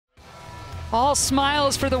All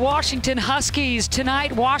smiles for the Washington Huskies.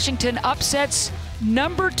 Tonight, Washington upsets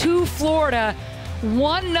number 2 Florida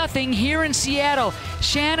 1-0 here in Seattle.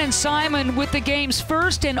 Shannon Simon with the game's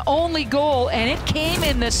first and only goal, and it came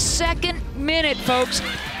in the 2nd minute, folks.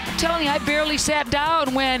 I'm telling you, I barely sat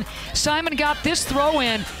down when Simon got this throw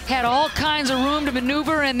in, had all kinds of room to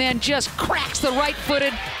maneuver, and then just cracks the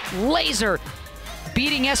right-footed laser,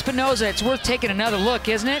 beating Espinoza. It's worth taking another look,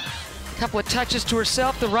 isn't it? A couple of touches to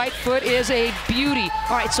herself. The right foot is a beauty.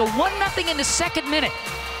 All right, so 1-0 in the 2nd minute.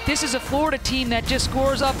 This is a Florida team that just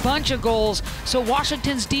scores a bunch of goals, so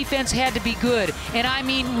Washington's defense had to be good, and I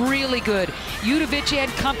mean really good. Udovic had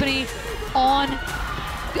company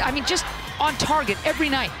just on target every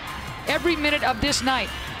night. Every minute of this night,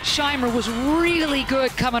 Scheimer was really good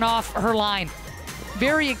coming off her line.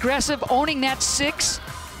 Very aggressive, owning that 6.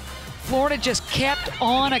 Florida just kept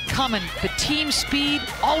on a-coming. The team speed,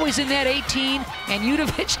 always in that 18, and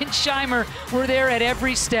Udovic and Scheimer were there at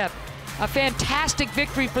every step. A fantastic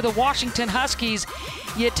victory for the Washington Huskies.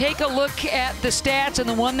 You take a look at the stats, and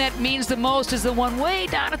the one that means the most is the one way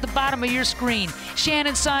down at the bottom of your screen.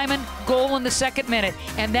 Shannon Simon, goal in the 2nd minute.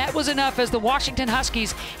 And that was enough as the Washington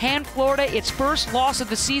Huskies hand Florida its first loss of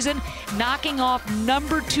the season, knocking off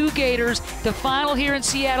number 2 Gators. The final here in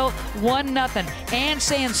Seattle, 1-0. And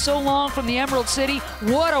saying so long from the Emerald City.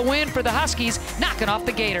 What a win for the Huskies, knocking off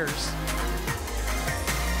the Gators.